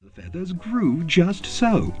feathers grew just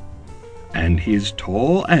so, and his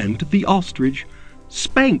tall aunt the ostrich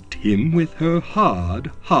spanked him with her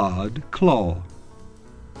hard, hard claw.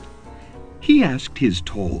 He asked his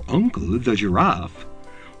tall uncle the giraffe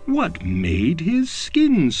what made his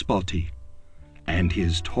skin spotty, and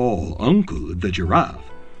his tall uncle the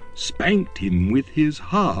giraffe spanked him with his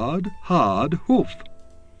hard, hard hoof.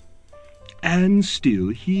 And still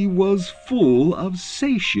he was full of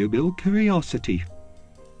satiable curiosity.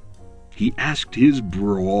 He asked his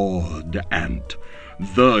broad aunt,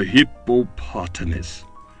 the hippopotamus,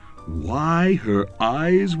 why her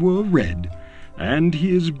eyes were red, and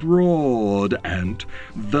his broad aunt,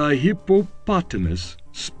 the hippopotamus,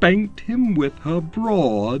 spanked him with her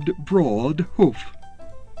broad, broad hoof.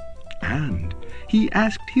 And he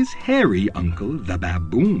asked his hairy uncle, the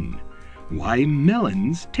baboon, why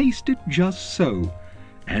melons tasted just so,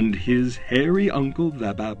 and his hairy uncle,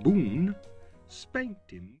 the baboon, spanked him